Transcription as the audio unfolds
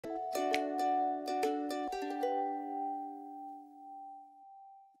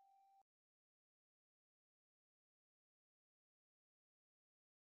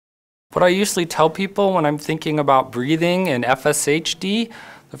What I usually tell people when I'm thinking about breathing and FSHD,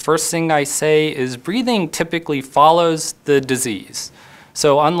 the first thing I say is breathing typically follows the disease.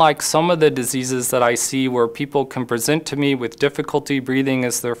 So unlike some of the diseases that I see where people can present to me with difficulty breathing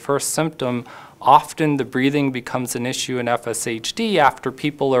as their first symptom, often the breathing becomes an issue in FSHD after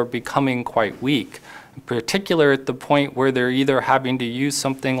people are becoming quite weak. In particular at the point where they're either having to use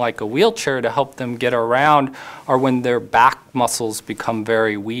something like a wheelchair to help them get around or when their back muscles become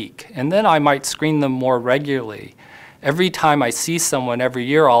very weak. And then I might screen them more regularly. Every time I see someone every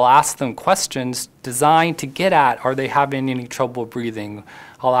year, I'll ask them questions designed to get at, are they having any trouble breathing?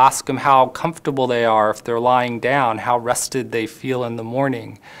 I'll ask them how comfortable they are if they're lying down, how rested they feel in the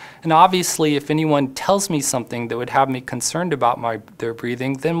morning. And obviously, if anyone tells me something that would have me concerned about their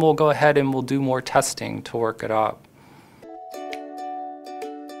breathing, then we'll go ahead and we'll do more testing to work it up.